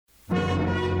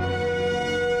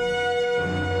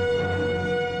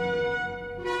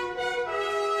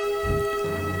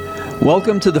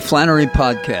Welcome to the Flannery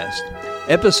Podcast,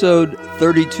 episode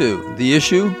 32. The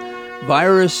issue,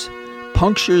 virus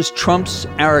punctures Trump's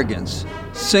arrogance,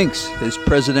 sinks his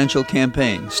presidential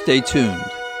campaign. Stay tuned.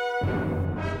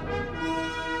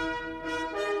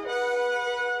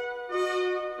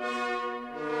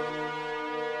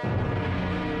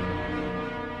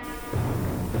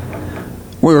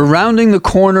 We're rounding the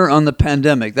corner on the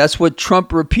pandemic. That's what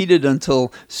Trump repeated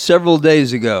until several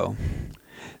days ago.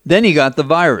 Then he got the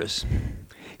virus.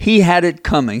 He had it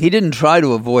coming. He didn't try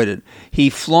to avoid it.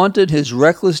 He flaunted his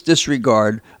reckless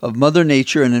disregard of Mother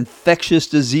Nature and infectious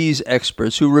disease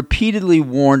experts who repeatedly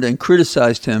warned and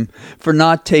criticized him for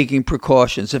not taking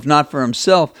precautions, if not for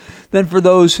himself, then for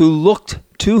those who looked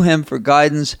to him for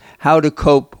guidance how to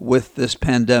cope with this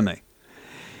pandemic.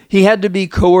 He had to be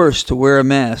coerced to wear a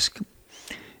mask.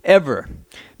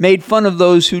 Made fun of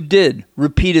those who did,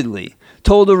 repeatedly.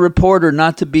 Told a reporter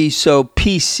not to be so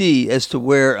PC as to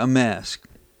wear a mask.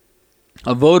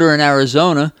 A voter in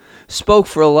Arizona spoke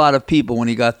for a lot of people when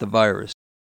he got the virus.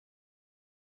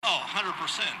 Oh,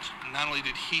 100%. Not only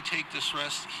did he take this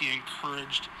risk, he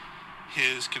encouraged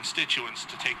his constituents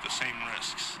to take the same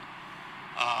risks.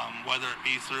 Whether it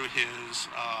be through his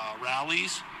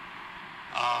rallies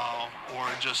or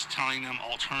just telling them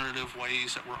alternative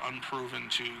ways that were unproven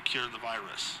to cure the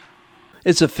virus.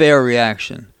 It's a fair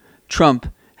reaction.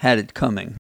 Trump had it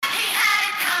coming.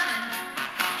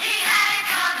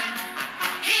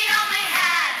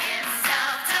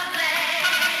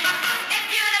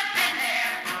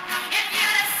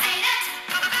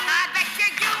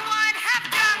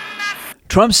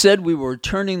 Trump said we were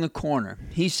turning the corner.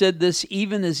 He said this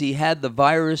even as he had the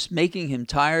virus, making him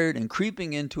tired and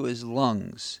creeping into his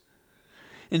lungs.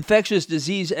 Infectious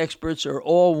disease experts are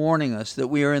all warning us that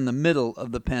we are in the middle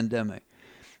of the pandemic.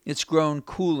 It's grown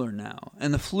cooler now,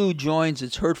 and the flu joins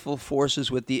its hurtful forces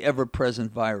with the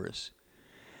ever-present virus.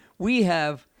 We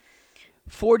have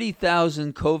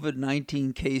 40,000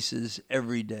 COVID-19 cases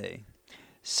every day,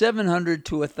 700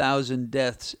 to 1,000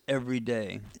 deaths every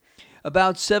day,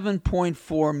 about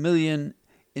 7.4 million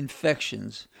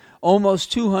infections,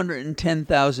 almost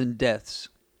 210,000 deaths.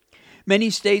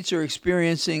 Many states are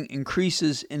experiencing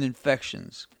increases in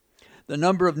infections. The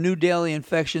number of new daily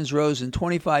infections rose in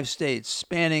 25 states,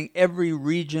 spanning every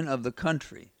region of the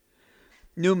country.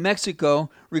 New Mexico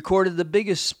recorded the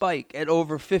biggest spike at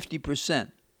over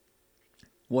 50%.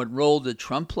 What role did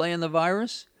Trump play in the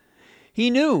virus? He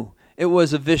knew it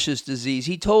was a vicious disease.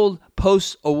 He told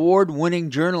Post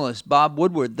award-winning journalist Bob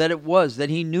Woodward that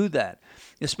he knew that,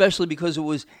 especially because it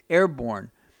was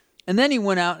airborne. And then he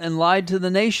went out and lied to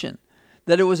the nation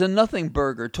that it was a nothing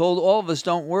burger, told all of us,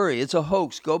 don't worry, it's a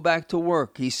hoax, go back to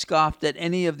work. He scoffed at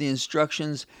any of the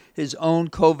instructions his own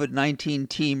COVID-19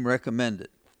 team recommended.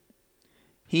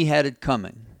 He had it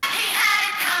coming.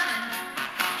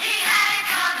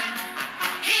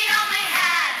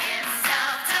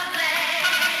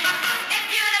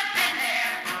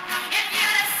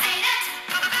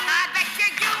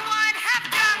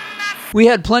 We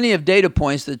had plenty of data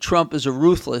points that Trump is a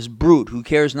ruthless brute who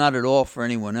cares not at all for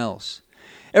anyone else.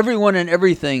 Everyone and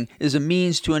everything is a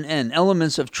means to an end,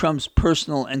 elements of Trump's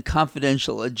personal and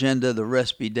confidential agenda, the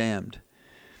rest be damned.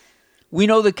 We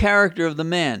know the character of the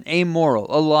man, amoral,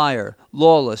 a liar,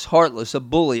 lawless, heartless, a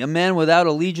bully, a man without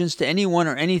allegiance to anyone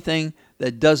or anything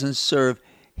that doesn't serve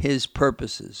his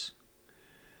purposes.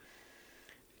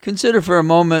 Consider for a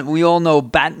moment, we all know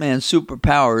Batman's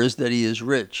superpower is that he is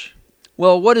rich.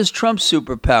 Well, what is Trump's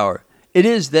superpower? It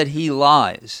is that he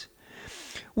lies.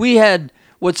 We had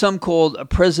what some called a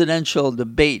presidential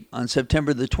debate on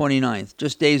September the 29th,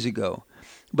 just days ago.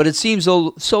 But it seems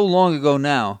so long ago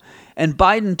now. And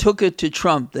Biden took it to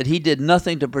Trump that he did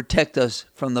nothing to protect us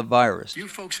from the virus. You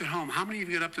folks at home, how many of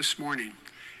you got up this morning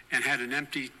and had an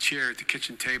empty chair at the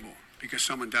kitchen table because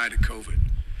someone died of COVID?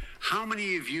 How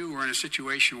many of you were in a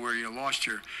situation where you lost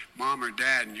your mom or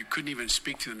dad and you couldn't even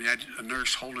speak to them? You had a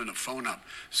nurse holding a phone up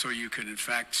so you could, in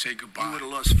fact, say goodbye. You would have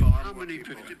lost far How more many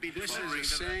people. people? This is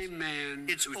the same man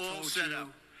It's who all told set you up.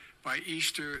 by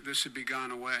Easter this would be gone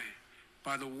away.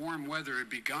 By the warm weather, it'd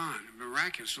be gone.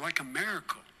 Miraculous, like a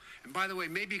miracle. And by the way,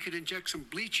 maybe you could inject some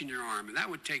bleach in your arm, and that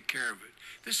would take care of it.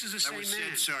 This is the same man.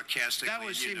 That was said sarcastically, That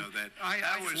was you him. know that. I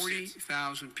That was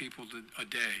 40,000 people a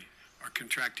day are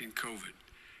contracting COVID.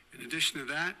 In addition to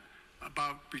that,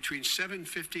 about between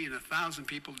 750 and 1,000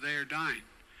 people a day are dying.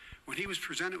 When he was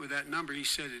presented with that number, he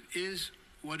said, it is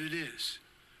what it is.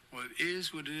 Well, it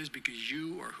is what it is because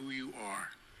you are who you are.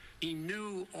 He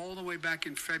knew all the way back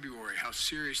in February how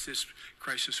serious this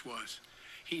crisis was.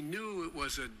 He knew it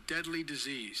was a deadly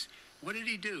disease. What did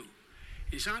he do?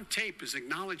 He's on tape as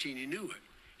acknowledging he knew it.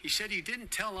 He said he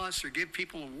didn't tell us or give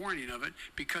people a warning of it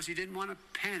because he didn't want to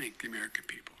panic the American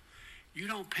people. You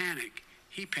don't panic.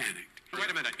 He panicked. Wait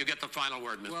a minute. You get the final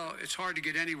word, Mr. Well, it's hard to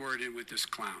get any word in with this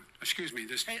clown. Excuse me,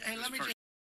 this. Hey, let me just.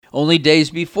 Only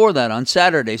days before that, on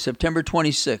Saturday, September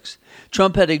 26,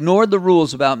 Trump had ignored the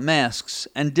rules about masks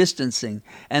and distancing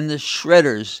and the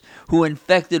shredders who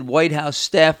infected White House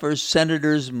staffers,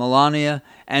 Senators Melania,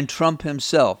 and Trump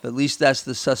himself. At least that's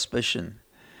the suspicion.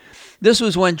 This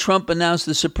was when Trump announced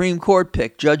the Supreme Court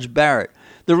pick, Judge Barrett,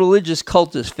 the religious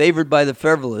cultist favored by the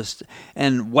Federalists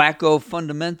and wacko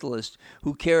fundamentalists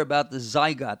who care about the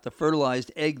zygote, the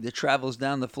fertilized egg that travels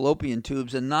down the fallopian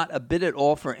tubes, and not a bit at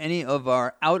all for any of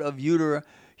our out-of-utero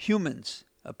humans,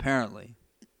 apparently.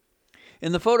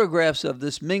 In the photographs of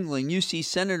this mingling, you see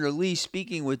Senator Lee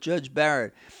speaking with Judge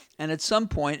Barrett, and at some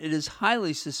point it is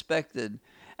highly suspected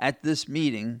at this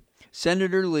meeting,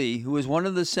 Senator Lee, who is one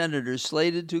of the senators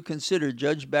slated to consider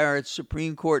Judge Barrett's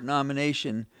Supreme Court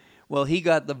nomination, well, he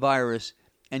got the virus,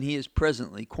 and he is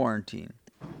presently quarantined.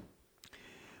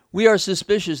 We are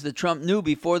suspicious that Trump knew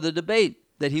before the debate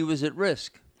that he was at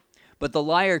risk, but the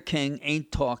liar king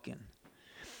ain't talking.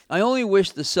 I only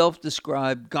wish the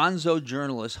self-described gonzo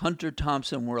journalist Hunter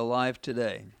Thompson were alive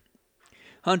today.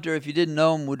 Hunter, if you didn't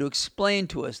know him, would explain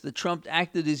to us that Trump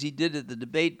acted as he did at the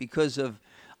debate because of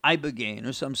Ibogaine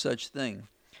or some such thing.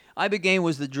 Ibogaine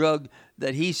was the drug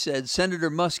that he said Senator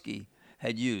Muskie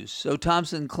had used. So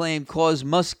Thompson claimed caused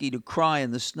Muskie to cry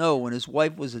in the snow when his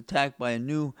wife was attacked by a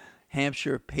New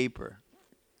Hampshire paper.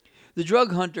 The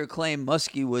drug Hunter claimed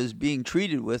Muskie was being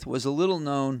treated with was a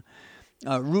little-known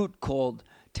root called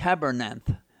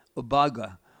Tabernanthe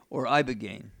ubaga, or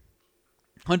Ibogaine.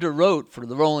 Hunter wrote for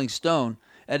the Rolling Stone,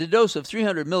 at a dose of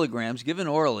 300 milligrams given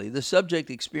orally, the subject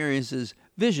experiences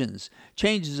visions,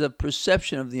 changes of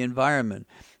perception of the environment,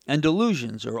 and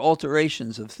delusions or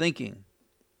alterations of thinking.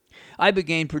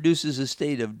 Ibogaine produces a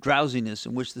state of drowsiness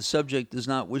in which the subject does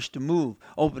not wish to move,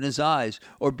 open his eyes,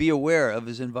 or be aware of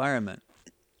his environment.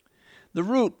 The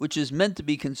root, which is meant to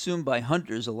be consumed by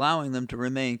hunters, allowing them to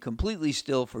remain completely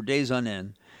still for days on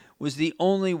end, was the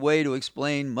only way to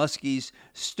explain Muskie's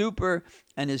stupor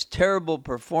and his terrible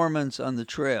performance on the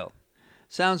trail.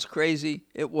 Sounds crazy?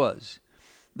 It was.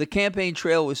 The campaign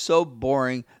trail was so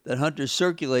boring that Hunter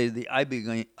circulated the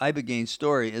Ibogaine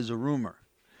story as a rumor.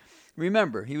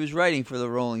 Remember, he was writing for the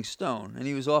Rolling Stone, and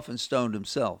he was often stoned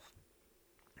himself.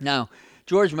 Now,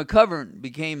 George McGovern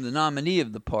became the nominee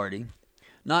of the party,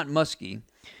 not Muskie,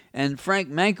 and Frank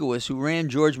Mankiewicz, who ran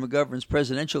George McGovern's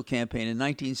presidential campaign in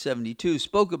 1972,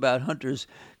 spoke about Hunter's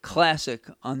classic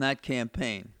on that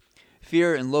campaign,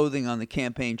 Fear and Loathing on the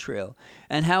Campaign Trail,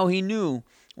 and how he knew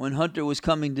when Hunter was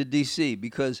coming to D.C.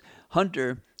 because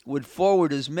Hunter would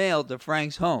forward his mail to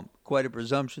Frank's home. Quite a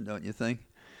presumption, don't you think?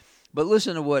 But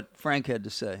listen to what Frank had to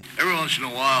say. Every once in a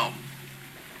while,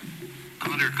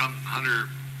 Hunter,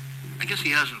 I guess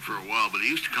he hasn't for a while, but he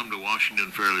used to come to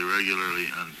Washington fairly regularly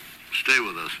and stay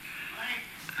with us.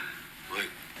 Right.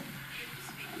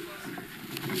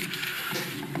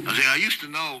 I used to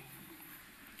know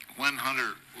when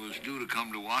Hunter was due to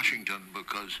come to Washington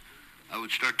because I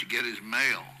would start to get his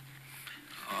mail.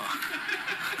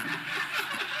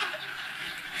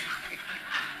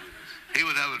 He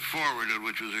would have it forwarded,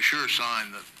 which was a sure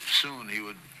sign that soon he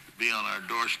would be on our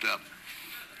doorstep.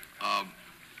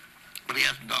 But he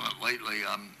hasn't done it lately.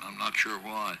 I'm not sure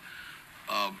why.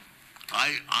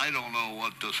 I don't know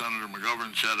what Senator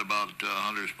McGovern said about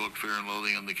Hunter's book, Fear and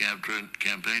Loathing on the Campaign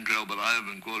Trail, but I have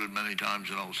been quoted many times,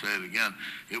 and I'll say it again.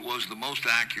 It was the most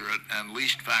accurate and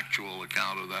least factual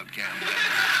account of that campaign.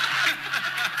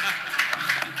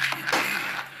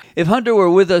 If Hunter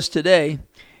were with us today,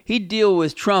 he'd deal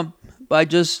with Trump by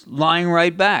just lying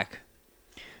right back,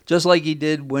 just like he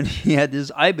did when he had this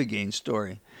Ibogaine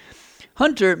story.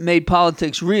 Hunter made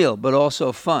politics real, but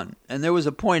also fun, and there was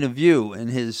a point of view in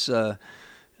his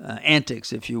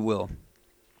antics, if you will.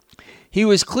 He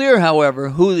was clear, however,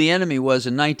 who the enemy was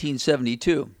in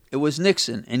 1972. It was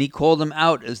Nixon, and he called him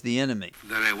out as the enemy.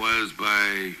 That it was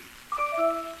by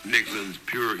Nixon's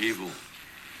pure evil,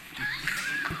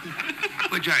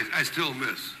 which I still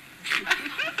miss.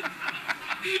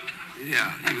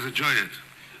 Yeah, he was a giant.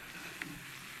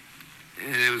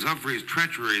 And it was Humphrey's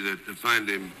treachery that defined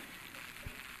him.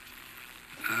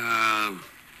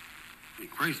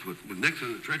 Christ, with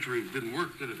Nixon, the treachery didn't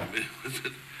work, did it?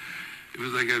 It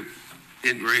was like a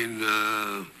ingrained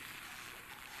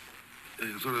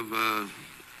sort of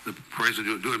the price of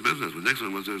doing business with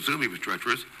Nixon was to assume he was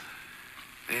treacherous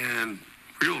and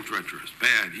real treacherous,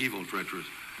 bad, evil treacherous.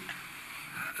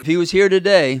 If he was here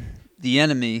today, the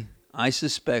enemy, I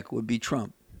suspect, would be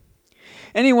Trump.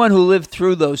 Anyone who lived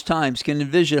through those times can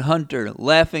envision Hunter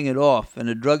laughing it off in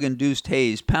a drug-induced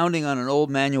haze, pounding on an old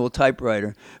manual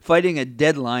typewriter, fighting a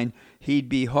deadline he'd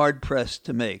be hard-pressed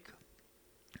to make.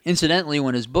 Incidentally,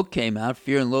 when his book came out,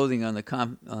 Fear and Loathing on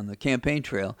the Campaign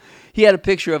Trail, he had a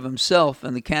picture of himself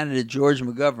and the candidate George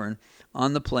McGovern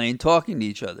on the plane talking to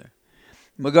each other.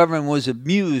 McGovern was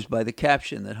amused by the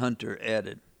caption that Hunter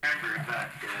added. Remember that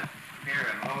Fear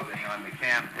and Loathing on the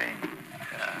Campaign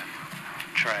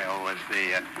Trail was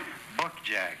the book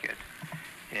jacket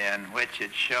in which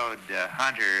it showed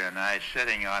Hunter and I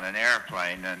sitting on an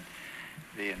airplane, and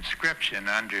the inscription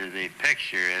under the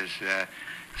picture is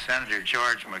Senator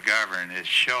George McGovern is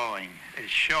showing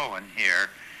here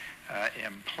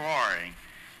imploring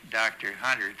Dr.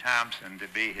 Hunter Thompson to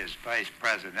be his vice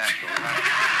presidential runner.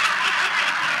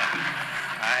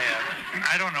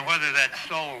 I don't know whether that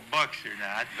sold books or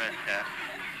not, but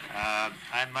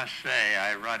I must say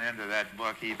I run into that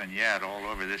book even yet all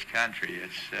over this country.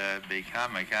 It's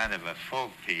become a kind of a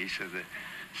folk piece of the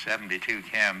 72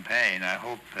 campaign. I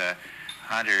hope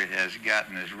Hunter has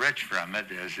gotten as rich from it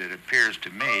as it appears to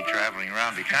me, traveling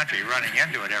around the country, running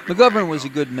into it every McGovern was a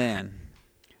good man.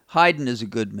 Hayden is a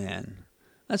good man.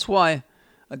 That's why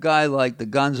a guy like the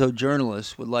gonzo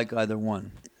journalist would like either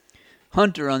one.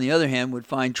 Hunter, on the other hand, would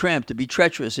find Trump to be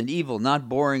treacherous and evil, not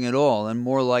boring at all, and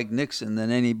more like Nixon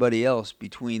than anybody else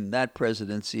between that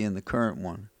presidency and the current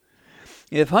one.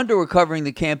 If Hunter were covering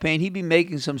the campaign, he'd be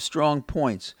making some strong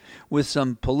points with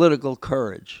some political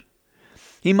courage.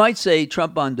 He might say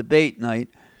Trump on debate night,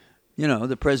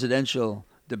 the presidential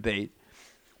debate,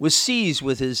 was seized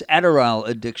with his Adderall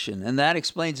addiction, and that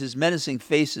explains his menacing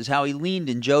faces, how he leaned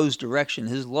in Joe's direction,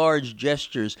 his large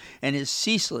gestures, and his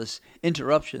ceaseless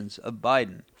interruptions of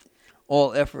Biden,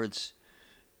 all efforts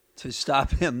to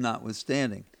stop him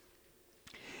notwithstanding.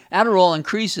 Adderall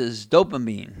increases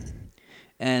dopamine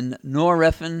and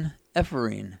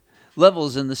norepinephrine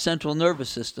levels in the central nervous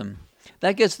system.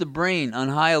 That gets the brain on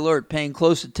high alert, paying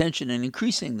close attention and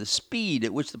increasing the speed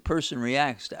at which the person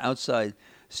reacts to outside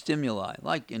stimuli,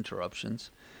 like interruptions.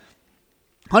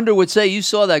 Hunter would say, you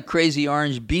saw that crazy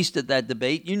orange beast at that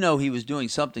debate. You know he was doing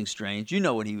something strange. You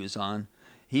know what he was on.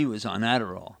 He was on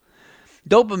Adderall.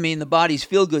 Dopamine, the body's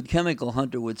feel-good chemical,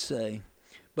 Hunter would say,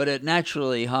 but at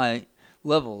naturally high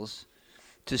levels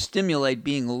to stimulate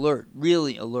being alert,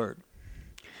 really alert.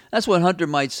 That's what Hunter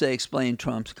might say explained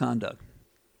Trump's conduct.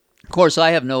 Of course,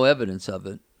 I have no evidence of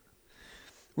it.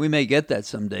 We may get that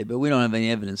someday, but we don't have any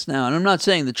evidence now. And I'm not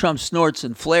saying that Trump snorts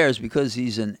and flares because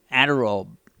he's an Adderall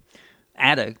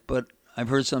addict, but I've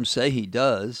heard some say he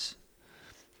does.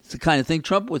 It's the kind of thing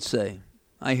Trump would say.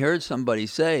 I heard somebody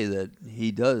say that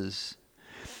he does.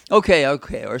 Okay.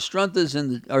 Our strength is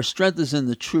in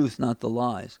the truth, not the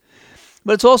lies.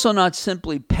 But it's also not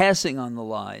simply passing on the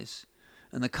lies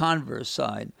and the converse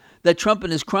side that Trump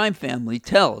and his crime family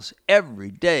tells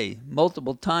every day,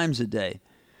 multiple times a day.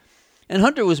 And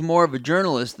Hunter was more of a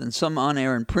journalist than some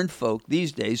on-air and print folk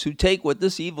these days who take what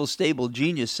this evil, stable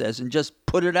genius says and just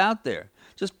put it out there.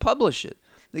 Just publish it.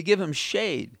 They give him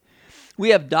shade.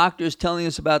 We have doctors telling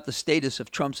us about the status of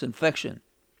Trump's infection.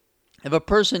 If a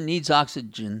person needs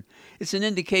oxygen, it's an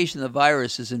indication the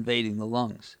virus is invading the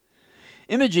lungs.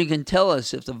 Imaging can tell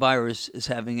us if the virus is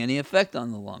having any effect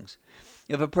on the lungs.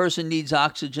 If a person needs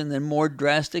oxygen, then more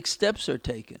drastic steps are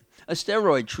taken. A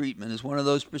steroid treatment is one of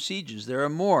those procedures. There are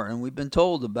more, and we've been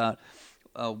told about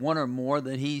one or more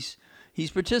that he's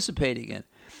participating in.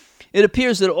 It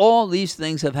appears that all these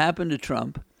things have happened to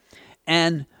Trump,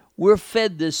 and we're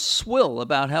fed this swill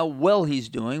about how well he's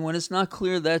doing when it's not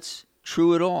clear that's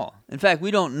true at all. In fact,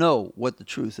 we don't know what the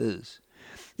truth is.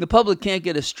 The public can't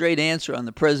get a straight answer on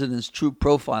the president's true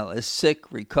profile as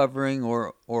sick, recovering,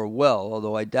 or well,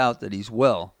 although I doubt that he's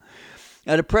well.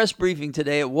 At a press briefing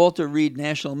today at Walter Reed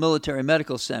National Military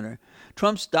Medical Center,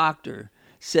 Trump's doctor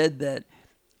said that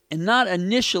in not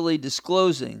initially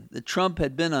disclosing that Trump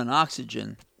had been on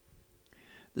oxygen,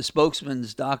 the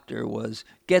spokesman's doctor was,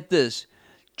 get this,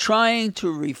 trying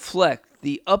to reflect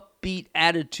the upbeat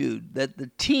attitude that the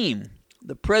team,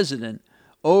 the president,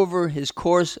 over his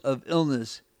course of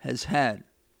illness has had.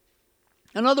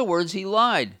 In other words, he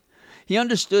lied. He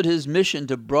understood his mission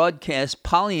to broadcast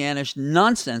Pollyannish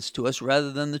nonsense to us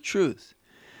rather than the truth.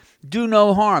 Do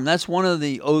no harm. That's one of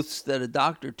the oaths that a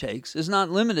doctor takes. It's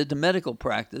not limited to medical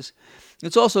practice.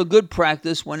 It's also good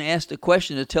practice when asked a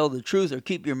question to tell the truth or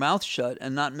keep your mouth shut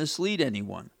and not mislead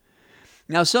anyone.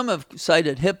 Now, some have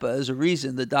cited HIPAA as a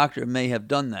reason the doctor may have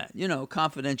done that.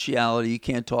 Confidentiality, you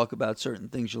can't talk about certain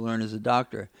things you learn as a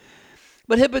doctor.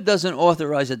 But HIPAA doesn't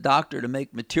authorize a doctor to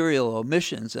make material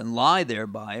omissions and lie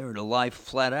thereby or to lie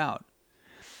flat out.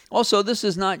 Also, this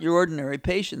is not your ordinary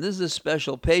patient. This is a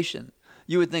special patient.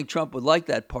 You would think Trump would like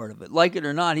that part of it. Like it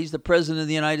or not, he's the president of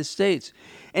the United States.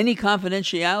 Any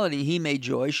confidentiality he may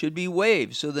enjoy should be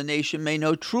waived so the nation may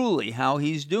know truly how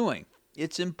he's doing.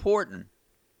 It's important.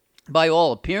 By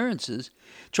all appearances,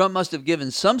 Trump must have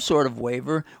given some sort of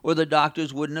waiver or the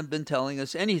doctors wouldn't have been telling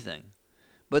us anything.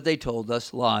 But they told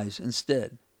us lies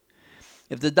instead.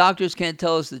 If the doctors can't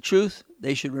tell us the truth,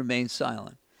 they should remain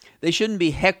silent. They shouldn't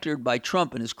be hectored by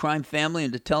Trump and his crime family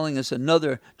into telling us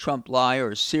another Trump lie or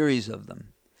a series of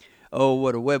them. Oh,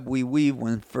 what a web we weave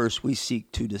when first we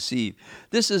seek to deceive.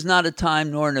 This is not a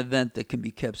time nor an event that can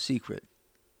be kept secret.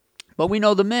 But we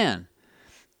know the man.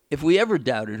 If we ever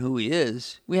doubted who he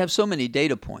is, we have so many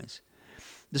data points.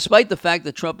 Despite the fact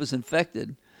that Trump is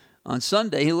infected, on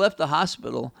Sunday he left the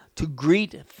hospital to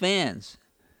greet fans.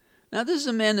 Now, this is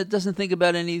a man that doesn't think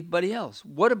about anybody else.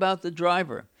 What about the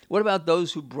driver? What about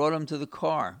those who brought him to the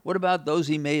car? What about those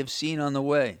he may have seen on the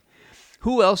way?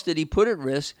 Who else did he put at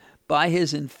risk by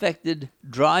his infected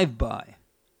drive-by?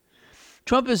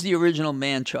 Trump is the original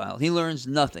man-child. He learns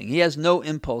nothing. He has no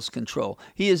impulse control.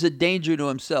 He is a danger to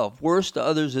himself, worse to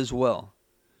others as well.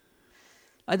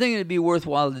 I think it'd be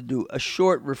worthwhile to do a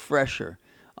short refresher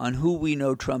on who we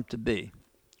know Trump to be.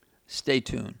 Stay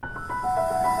tuned.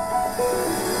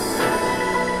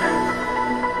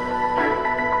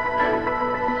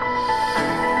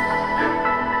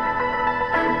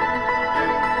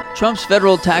 Trump's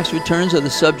federal tax returns are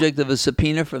the subject of a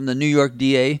subpoena from the New York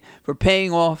DA for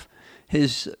paying off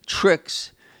his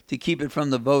tricks to keep it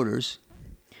from the voters,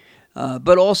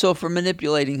 but also for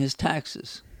manipulating his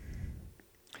taxes.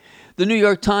 The New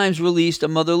York Times released a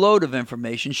mother lode of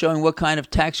information showing what kind of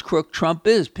tax crook Trump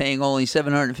is, paying only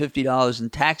 $750 in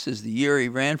taxes the year he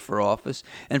ran for office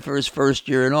and for his first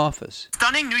year in office.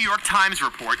 Stunning New York Times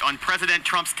report on President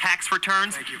Trump's tax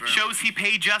returns shows he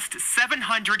paid just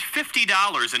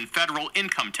 $750 in federal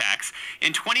income tax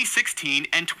in 2016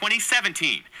 and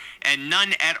 2017, and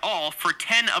none at all for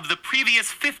 10 of the previous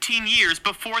 15 years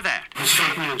before that. It's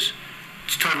fake news.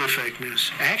 It's totally fake news.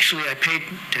 Actually, I paid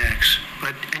tax,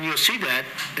 and you'll see that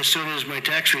as soon as my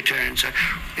tax returns.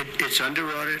 It's under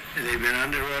audit, and they've been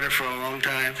under audit for a long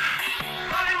time.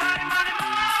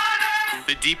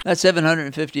 That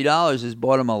 $750 has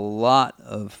bought him a lot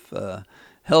of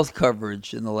health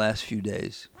coverage in the last few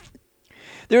days.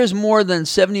 There is more than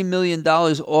 $70 million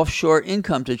offshore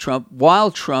income to Trump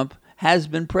while Trump has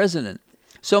been president.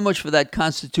 So much for that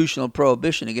constitutional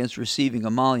prohibition against receiving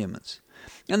emoluments.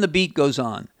 And the beat goes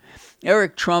on.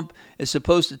 Eric Trump is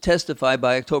supposed to testify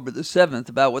by October the 7th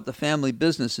about what the family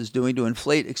business is doing to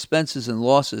inflate expenses and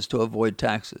losses to avoid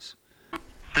taxes.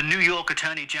 The New York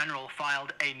Attorney General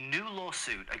filed a new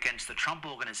lawsuit against the Trump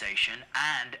Organization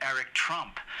and Eric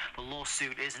Trump. The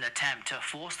lawsuit is an attempt to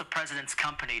force the president's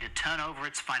company to turn over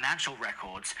its financial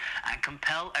records and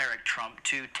compel Eric Trump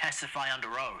to testify under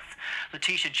oath.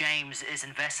 Letitia James is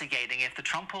investigating if the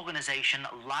Trump Organization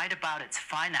lied about its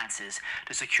finances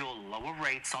to secure lower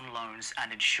rates on loans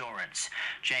and insurance.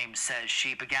 James says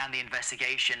she began the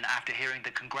investigation after hearing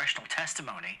the congressional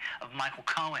testimony of Michael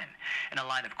Cohen. In a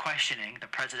line of questioning,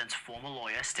 the president's former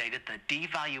lawyer stated the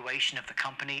devaluation of the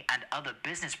company and other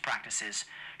business practices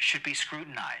should be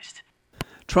scrutinized.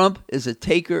 Trump is a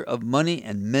taker of money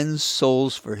and men's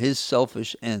souls for his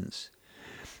selfish ends.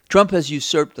 Trump has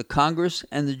usurped the Congress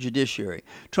and the judiciary.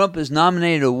 Trump has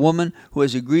nominated a woman who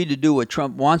has agreed to do what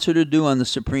Trump wants her to do on the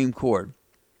Supreme Court.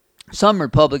 Some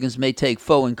Republicans may take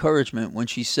faux encouragement when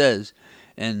she says,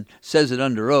 and says it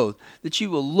under oath, that she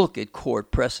will look at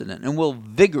court precedent and will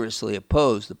vigorously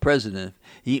oppose the president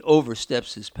if he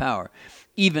oversteps his power,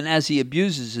 even as he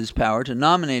abuses his power to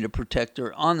nominate a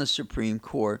protector on the Supreme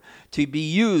Court to be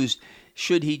used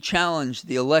should he challenge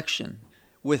the election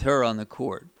with her on the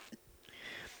court.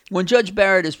 What Judge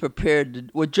Barrett is prepared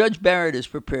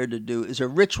to do is a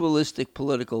ritualistic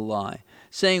political lie,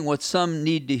 saying what some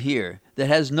need to hear, that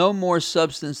has no more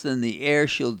substance than the air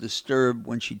she'll disturb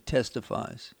when she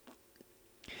testifies.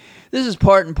 This is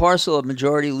part and parcel of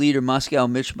Majority Leader Moscow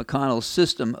Mitch McConnell's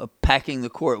system of packing the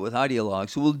court with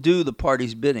ideologues who will do the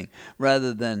party's bidding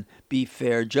rather than be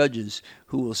fair judges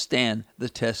who will stand the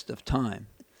test of time.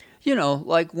 You know,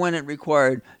 like when it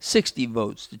required 60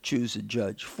 votes to choose a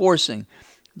judge, forcing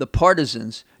the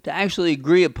partisans to actually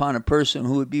agree upon a person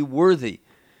who would be worthy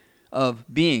of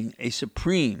being a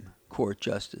Supreme Court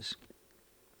justice.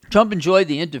 Trump enjoyed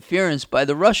the interference by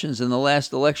the Russians in the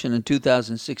last election in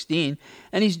 2016,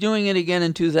 and he's doing it again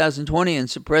in 2020 and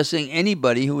suppressing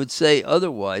anybody who would say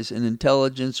otherwise in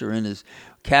intelligence or in his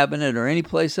cabinet or any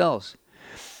place else.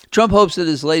 Trump hopes that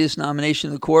his latest nomination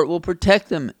in the court will protect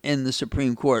him in the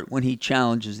Supreme Court when he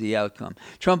challenges the outcome.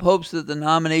 Trump hopes that the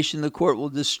nomination in the court will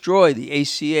destroy the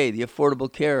ACA, the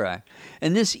Affordable Care Act,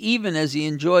 and this even as he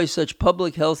enjoys such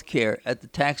public health care at the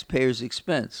taxpayer's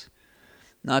expense.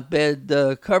 Not bad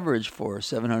coverage for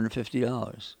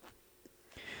 $750.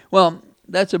 Well,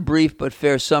 that's a brief but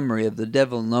fair summary of the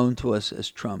devil known to us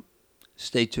as Trump.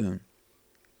 Stay tuned.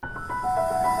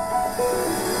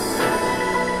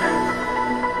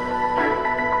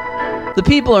 The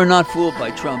people are not fooled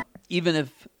by Trump, even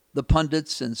if the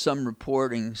pundits and some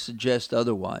reporting suggest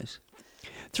otherwise.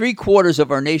 3/4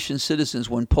 of our nation's citizens,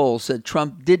 when polled, said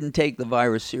Trump didn't take the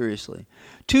virus seriously.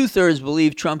 2/3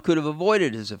 believe Trump could have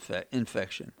avoided his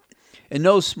infection. In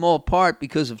no small part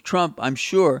because of Trump, I'm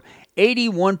sure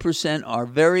 81% are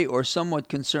very or somewhat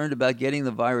concerned about getting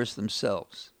the virus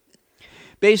themselves.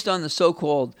 Based on the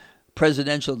so-called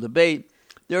presidential debate,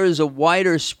 there is a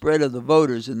wider spread of the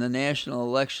voters in the national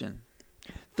election.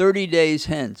 30 days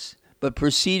hence, but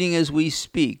proceeding as we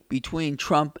speak, between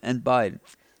Trump and Biden.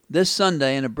 This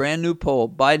Sunday, in a brand new poll,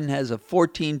 Biden has a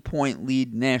 14-point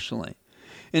lead nationally.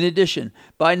 In addition,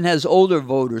 Biden has older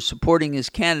voters supporting his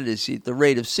candidacy at the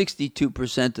rate of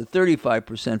 62% to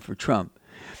 35% for Trump.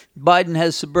 Biden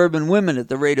has suburban women at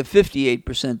the rate of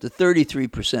 58% to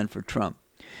 33% for Trump.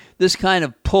 This kind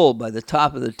of pull by the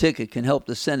top of the ticket can help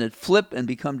the Senate flip and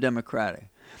become Democratic.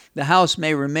 The House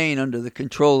may remain under the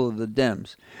control of the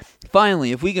Dems.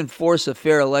 Finally, if we can force a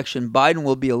fair election, Biden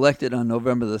will be elected on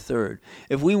November the 3rd.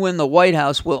 If we win the White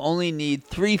House, we'll only need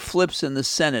 3 flips in the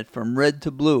Senate from red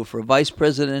to blue for Vice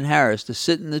President Harris to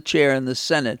sit in the chair in the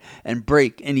Senate and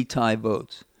break any tie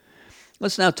votes.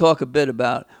 Let's now talk a bit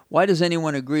about why does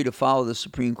anyone agree to follow the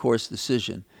Supreme Court's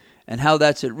decision and how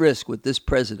that's at risk with this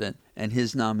president and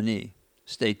his nominee.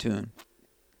 Stay tuned.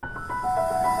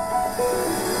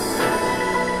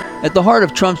 At the heart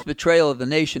of Trump's betrayal of the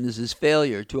nation is his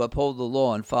failure to uphold the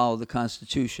law and follow the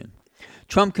Constitution.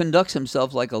 Trump conducts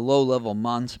himself like a low-level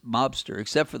mobster,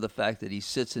 except for the fact that he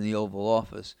sits in the Oval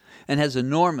Office, and has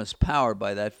enormous power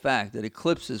by that fact that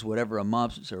eclipses whatever a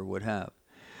mobster would have.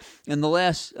 In the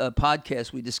last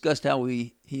podcast, we discussed how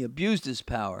he abused his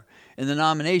power in the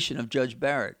nomination of Judge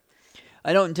Barrett.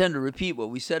 I don't intend to repeat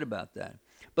what we said about that,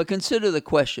 but consider the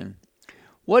question.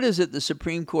 What is it the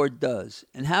Supreme Court does,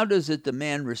 and how does it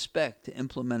demand respect to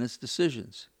implement its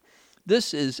decisions?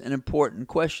 This is an important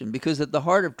question because at the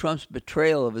heart of Trump's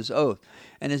betrayal of his oath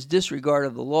and his disregard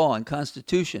of the law and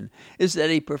Constitution is that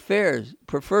he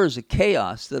prefers a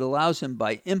chaos that allows him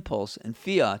by impulse and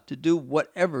fiat to do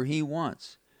whatever he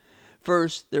wants.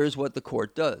 First, there is what the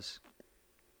court does.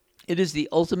 It is the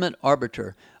ultimate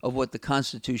arbiter of what the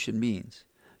Constitution means.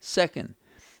 Second,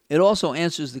 it also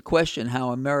answers the question how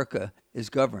America is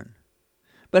governed.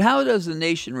 But how does the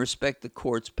nation respect the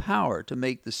court's power to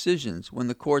make decisions when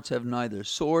the courts have neither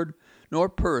sword nor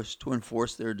purse to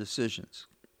enforce their decisions?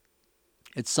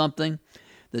 It's something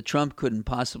that Trump couldn't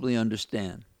possibly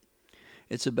understand.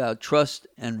 It's about trust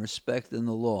and respect in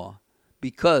the law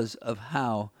because of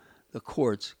how the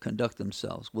courts conduct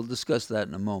themselves. We'll discuss that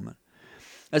in a moment.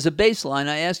 As a baseline,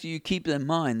 I ask you to keep in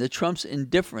mind that Trump's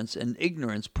indifference and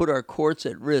ignorance put our courts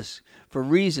at risk for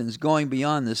reasons going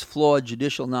beyond this flawed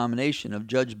judicial nomination of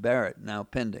Judge Barrett, now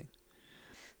pending.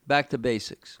 Back to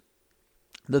basics.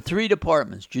 The 3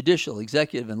 departments, judicial,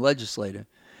 executive, and legislative,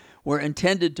 were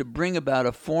intended to bring about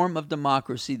a form of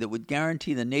democracy that would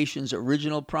guarantee the nation's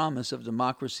original promise of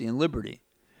democracy and liberty.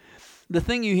 The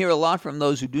thing you hear a lot from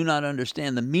those who do not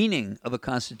understand the meaning of a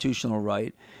constitutional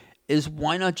right is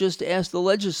why not just ask the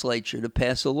legislature to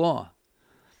pass a law?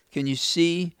 Can you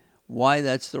see why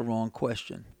that's the wrong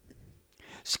question?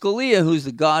 Scalia, who's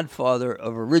the godfather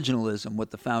of originalism,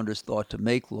 what the founders thought to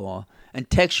make law, and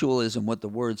textualism, what the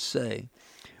words say,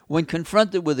 when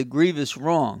confronted with a grievous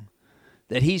wrong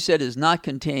that he said is not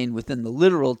contained within the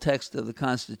literal text of the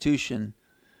Constitution,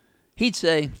 he'd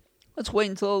say, let's wait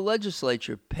until the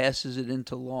legislature passes it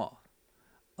into law.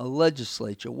 A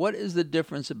legislature. What is the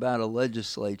difference about a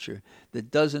legislature that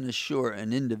doesn't assure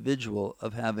an individual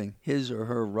of having his or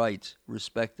her rights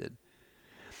respected?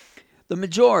 The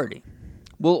majority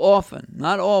will often,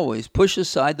 not always, push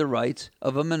aside the rights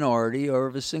of a minority or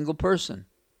of a single person.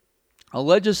 A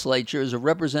legislature is a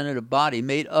representative body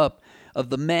made up of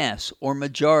the mass or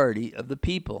majority of the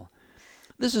people.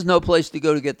 This is no place to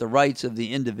go to get the rights of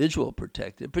the individual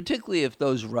protected, particularly if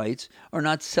those rights are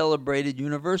not celebrated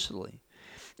universally.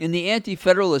 In the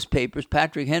Anti-Federalist Papers,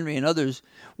 Patrick Henry and others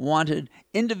wanted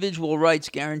individual rights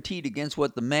guaranteed against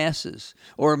what the masses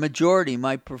or a majority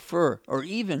might prefer or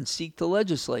even seek to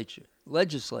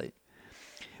legislate.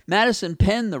 Madison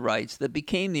penned the rights that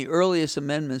became the earliest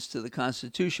amendments to the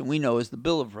Constitution we know as the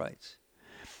Bill of Rights.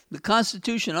 The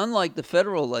Constitution, unlike the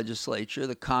federal legislature,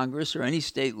 the Congress, or any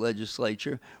state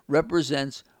legislature,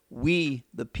 represents we,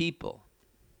 the people.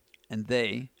 And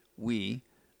they, we,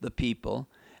 the people,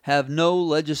 have no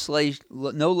legislative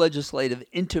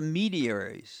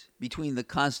intermediaries between the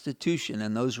Constitution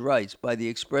and those rights by the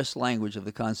express language of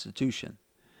the Constitution.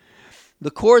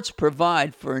 The courts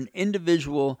provide for an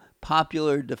individual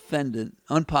unpopular defendant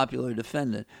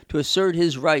to assert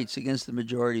his rights against the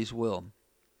majority's will.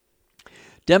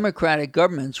 Democratic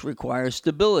governments require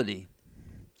stability,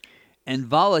 and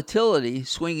volatility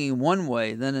swinging one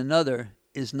way then another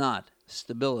is not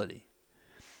stability.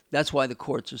 That's why the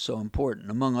courts are so important,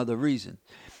 among other reasons.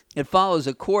 It follows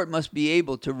a court must be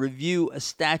able to review a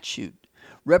statute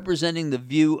representing the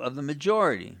view of the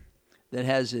majority that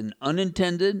has an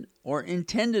unintended or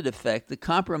intended effect that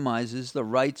compromises the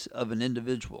rights of an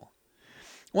individual.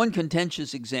 One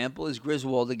contentious example is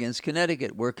Griswold against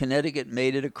Connecticut, where Connecticut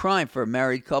made it a crime for a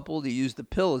married couple to use the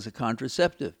pill as a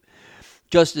contraceptive.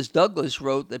 Justice Douglas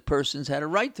wrote that persons had a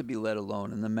right to be let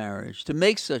alone in the marriage, to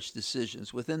make such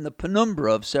decisions within the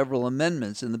penumbra of several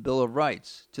amendments in the Bill of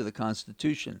Rights to the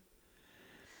Constitution.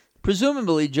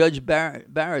 Presumably, Judge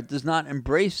Barrett does not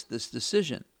embrace this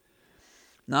decision,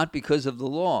 not because of the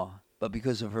law, but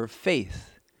because of her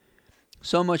faith.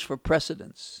 So much for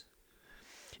precedence.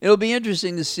 It'll be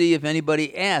interesting to see if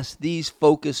anybody asks these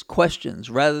focused questions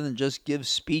rather than just give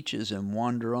speeches and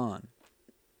wander on.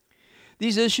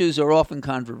 These issues are often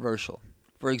controversial.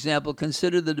 For example,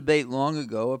 consider the debate long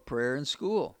ago of prayer in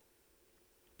school.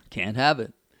 Can't have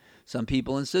it. Some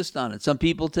people insist on it. Some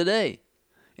people today,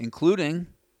 including,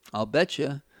 I'll bet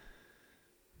you,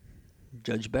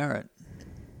 Judge Barrett.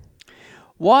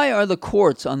 Why are the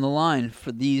courts on the line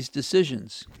for these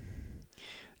decisions?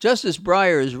 Justice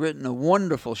Breyer has written a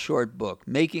wonderful short book,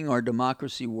 Making Our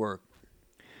Democracy Work.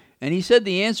 And he said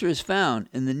the answer is found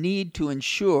in the need to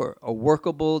ensure a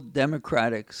workable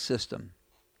democratic system.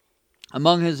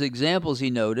 Among his examples,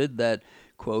 he noted that,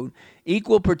 quote,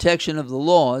 equal protection of the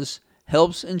laws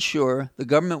helps ensure the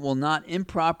government will not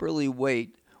improperly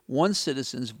weight one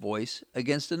citizen's voice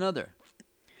against another.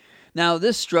 Now,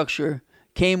 this structure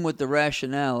came with the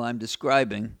rationale I'm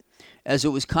describing as it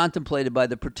was contemplated by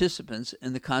the participants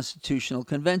in the Constitutional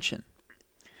Convention.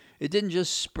 It didn't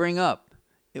just spring up.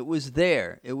 It was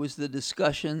there. It was the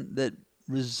discussion that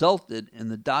resulted in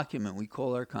the document we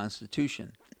call our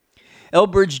Constitution.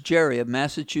 Elbridge Gerry of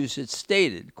Massachusetts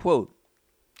stated, quote,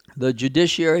 the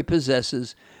judiciary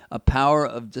possesses a power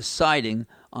of deciding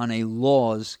on a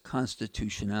law's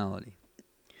constitutionality.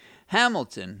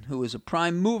 Hamilton, who was a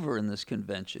prime mover in this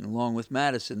convention, along with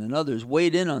Madison and others,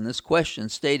 weighed in on this question,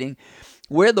 stating,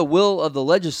 where the will of the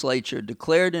legislature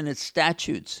declared in its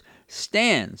statutes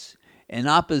stands in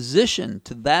opposition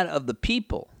to that of the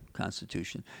people,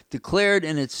 Constitution, declared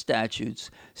in its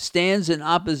statutes, stands in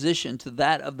opposition to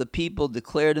that of the people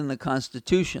declared in the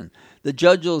Constitution. The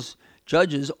judges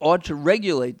ought to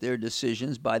regulate their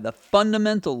decisions by the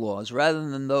fundamental laws rather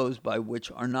than those by which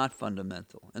are not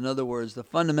fundamental. In other words, the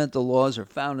fundamental laws are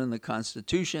found in the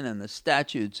Constitution and the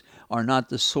statutes are not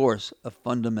the source of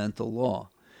fundamental law.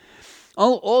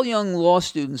 All young law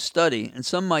students study, and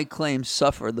some might claim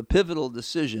suffer, the pivotal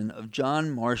decision of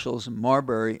John Marshall's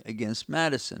Marbury against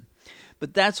Madison.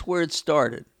 But that's where it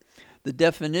started, the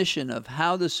definition of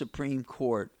how the Supreme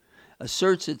Court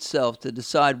asserts itself to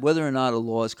decide whether or not a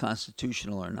law is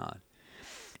constitutional or not.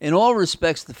 In all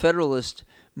respects, the Federalist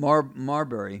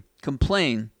Marbury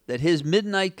complained that his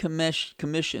midnight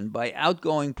commission by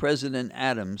outgoing President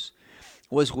Adams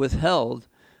was withheld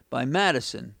by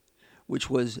Madison, which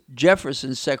was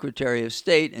Jefferson's Secretary of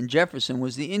State, and Jefferson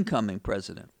was the incoming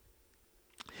president.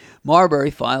 Marbury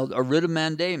filed a writ of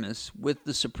mandamus with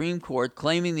the Supreme Court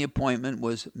claiming the appointment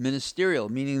was ministerial,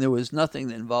 meaning there was nothing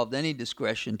that involved any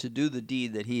discretion to do the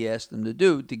deed that he asked them to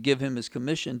do, to give him his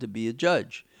commission to be a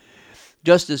judge.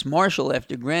 Justice Marshall,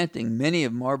 after granting many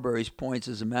of Marbury's points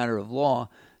as a matter of law,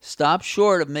 stopped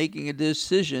short of making a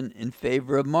decision in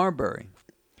favor of Marbury.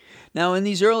 Now, in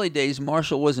these early days,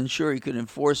 Marshall wasn't sure he could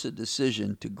enforce a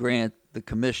decision to grant the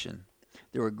commission.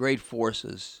 There were great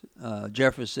forces.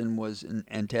 Jefferson was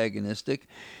antagonistic.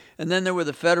 And then there were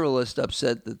the Federalists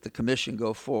upset that the commission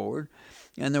go forward.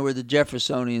 And there were the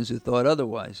Jeffersonians who thought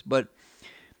otherwise. But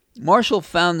Marshall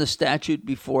found the statute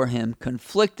before him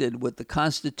conflicted with the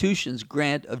Constitution's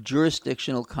grant of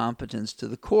jurisdictional competence to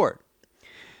the court.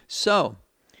 So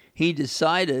he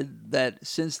decided that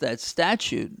since that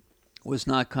statute was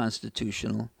not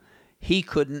constitutional, he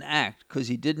couldn't act because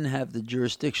he didn't have the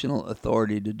jurisdictional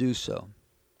authority to do so.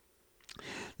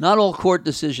 Not all court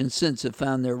decisions since have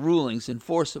found their rulings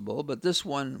enforceable, but this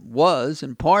one was,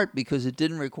 in part because it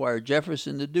didn't require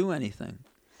Jefferson to do anything.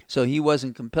 So he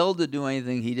wasn't compelled to do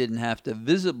anything. He didn't have to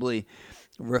visibly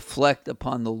reflect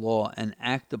upon the law and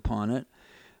act upon it.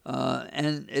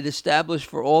 And it established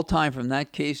for all time from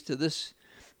that case to this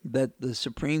that the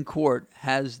Supreme Court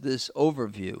has this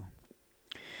overview.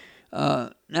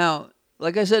 Now,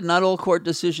 like I said, not all court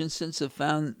decisions since have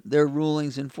found their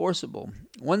rulings enforceable.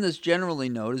 One that's generally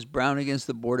known is Brown against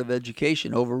the Board of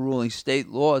Education, overruling state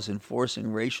laws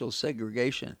enforcing racial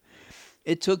segregation.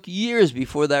 It took years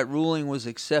before that ruling was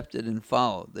accepted and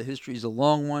followed. The history is a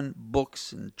long one.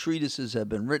 Books and treatises have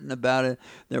been written about it.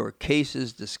 There were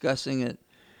cases discussing it.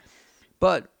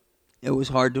 But it was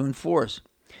hard to enforce.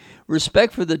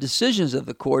 Respect for the decisions of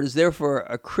the court is therefore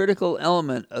a critical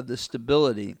element of the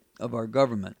stability of our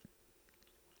government.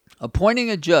 Appointing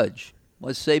a judge,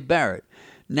 let's say Barrett,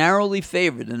 narrowly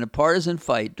favored in a partisan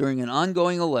fight during an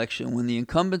ongoing election when the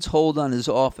incumbent's hold on his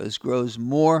office grows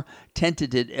more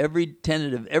tentative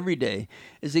every day,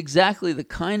 is exactly the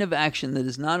kind of action that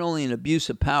is not only an abuse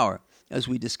of power, as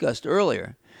we discussed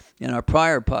earlier in our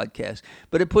prior podcast,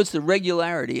 but it puts the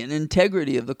regularity and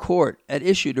integrity of the court at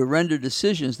issue to render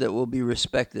decisions that will be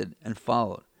respected and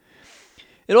followed.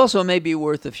 It also may be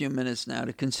worth a few minutes now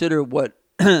to consider what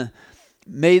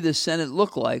may the Senate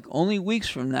look like only weeks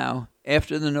from now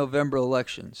after the November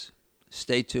elections.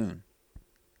 Stay tuned.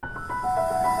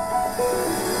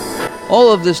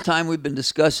 All of this time we've been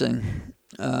discussing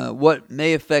what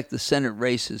may affect the Senate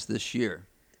races this year.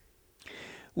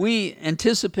 We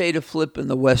anticipate a flip in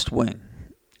the West Wing.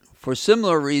 For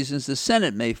similar reasons, the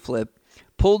Senate may flip,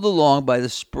 pulled along by the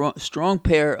strong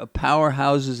pair of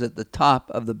powerhouses at the top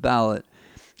of the ballot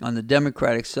on the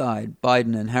Democratic side,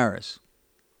 Biden and Harris.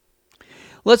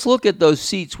 Let's look at those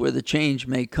seats where the change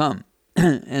may come.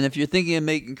 And if you're thinking of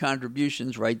making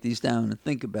contributions, write these down and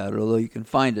think about it, although you can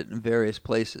find it in various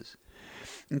places.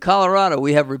 In Colorado,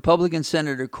 we have Republican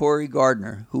Senator Cory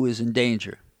Gardner, who is in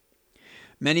danger.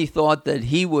 Many thought that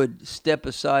he would step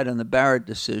aside on the Barrett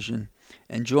decision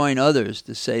and join others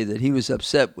to say that he was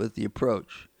upset with the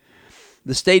approach.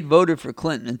 The state voted for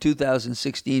Clinton in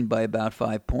 2016 by about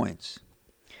 5 points.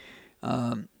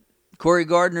 Cory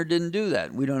Gardner didn't do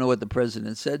that. We don't know what the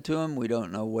president said to him. We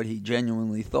don't know what he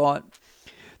genuinely thought.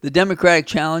 The Democratic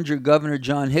challenger, Governor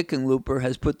John Hickenlooper,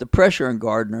 has put the pressure on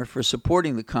Gardner for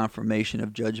supporting the confirmation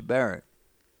of Judge Barrett.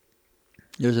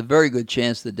 There's a very good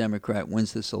chance the Democrat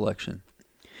wins this election.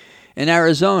 In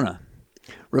Arizona,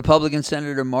 Republican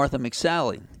Senator Martha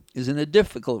McSally is in a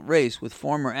difficult race with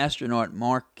former astronaut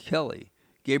Mark Kelly,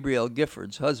 Gabrielle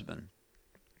Gifford's husband.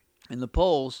 In the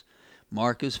polls,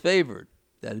 Mark is favored.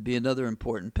 That'd be another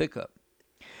important pickup.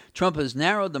 Trump has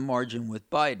narrowed the margin with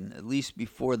Biden, at least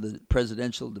before the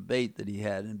presidential debate that he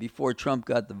had and before Trump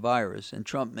got the virus, and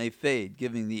Trump may fade,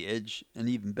 giving the edge, an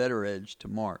even better edge, to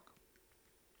Mark.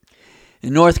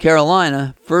 In North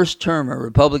Carolina, first-termer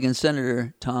Republican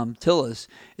Senator Thom Tillis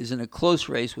is in a close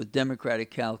race with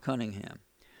Democratic Cal Cunningham.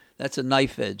 That's a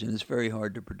knife edge, and it's very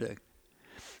hard to predict.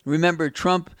 Remember,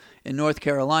 Trump in North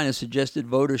Carolina suggested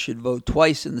voters should vote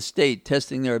twice in the state,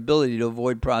 testing their ability to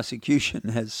avoid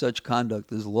prosecution, as such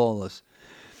conduct is lawless.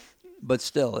 But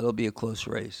still, it'll be a close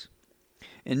race.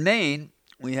 In Maine,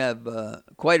 we have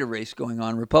quite a race going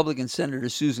on. Republican Senator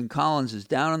Susan Collins is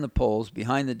down in the polls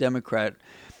behind the Democrat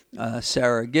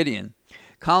Sarah Gideon.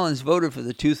 Collins voted for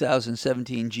the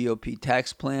 2017 GOP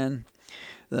tax plan,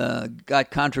 got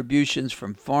contributions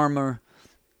from Farmer.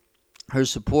 Her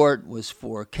support was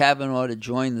for Kavanaugh to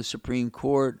join the Supreme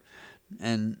Court,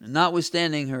 and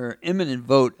notwithstanding her imminent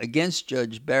vote against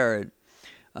Judge Barrett,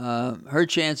 her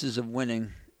chances of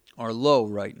winning are low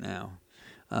right now.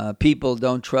 People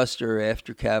don't trust her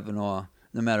after Kavanaugh,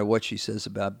 no matter what she says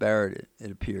about Barrett,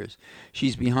 it appears.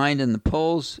 She's behind in the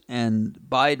polls, and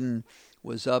Biden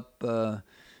was up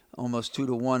almost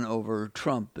 2-1 over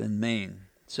Trump in Maine.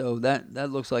 So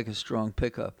that looks like a strong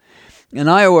pickup. In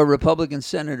Iowa, Republican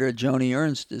Senator Joni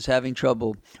Ernst is having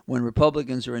trouble when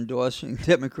Republicans are endorsing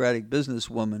Democratic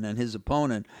businesswoman and his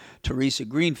opponent, Teresa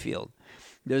Greenfield.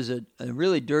 There's a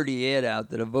really dirty ad out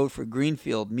that a vote for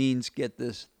Greenfield means, get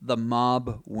this, the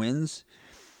mob wins.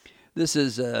 This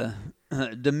is a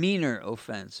demeanor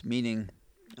offense, meaning,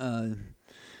 the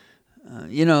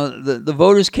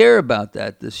voters care about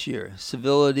that this year,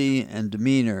 civility and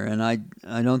demeanor, and I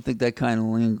don't think that kind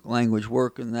of language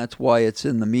works, and that's why it's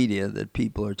in the media that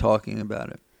people are talking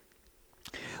about it.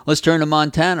 Let's turn to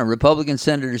Montana. Republican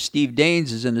Senator Steve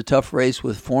Daines is in a tough race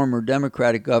with former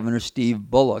Democratic Governor Steve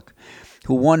Bullock,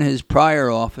 who won his prior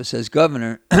office as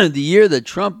governor the year that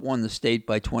Trump won the state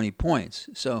by 20 points.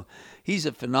 So he's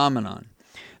a phenomenon.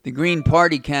 The Green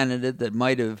Party candidate that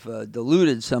might have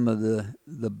diluted some of the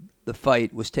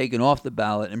fight was taken off the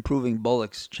ballot, improving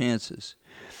Bullock's chances.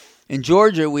 In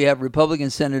Georgia, we have Republican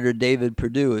Senator David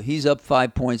Perdue. He's up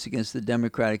 5 points against the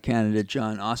Democratic candidate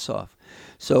Jon Ossoff.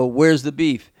 So where's the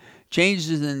beef?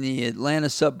 Changes in the Atlanta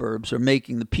suburbs are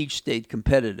making the Peach State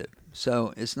competitive.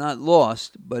 So it's not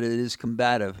lost, but it is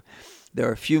combative. There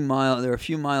are a few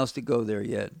miles to go there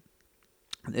yet.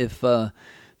 If the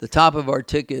top of our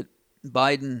ticket,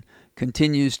 Biden,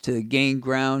 continues to gain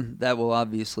ground, that will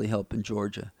obviously help in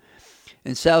Georgia.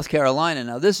 In South Carolina,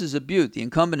 now this is a beaut. The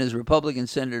incumbent is Republican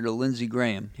Senator Lindsey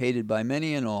Graham, hated by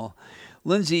many and all.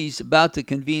 Lindsey's about to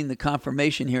convene the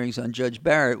confirmation hearings on Judge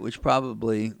Barrett, which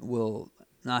probably will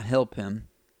not help him.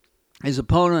 His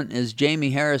opponent is Jamie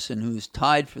Harrison, who is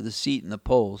tied for the seat in the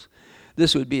polls.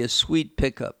 This would be a sweet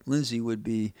pickup. Lindsey would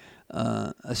be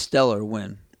a stellar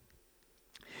win.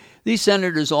 These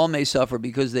senators all may suffer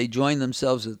because they joined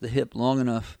themselves at the hip long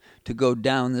enough to go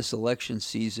down this election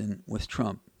season with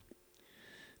Trump.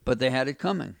 But they had it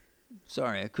coming.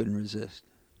 Sorry, I couldn't resist.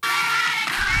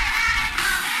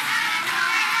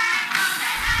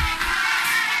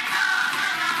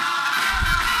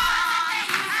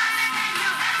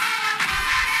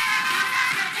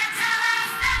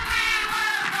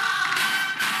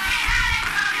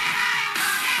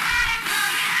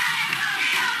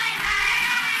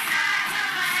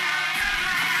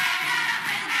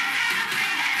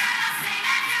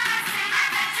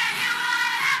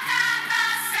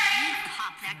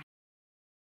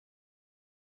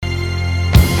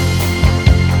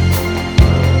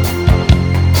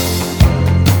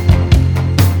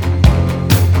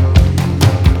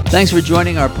 Thanks for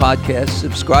joining our podcast.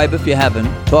 Subscribe if you haven't.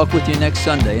 Talk with you next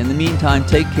Sunday. In the meantime,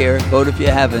 take care. Vote if you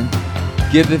haven't.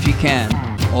 Give if you can.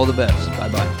 All the best.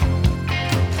 Bye-bye.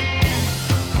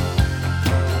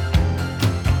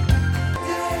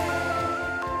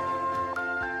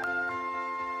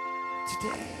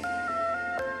 Today.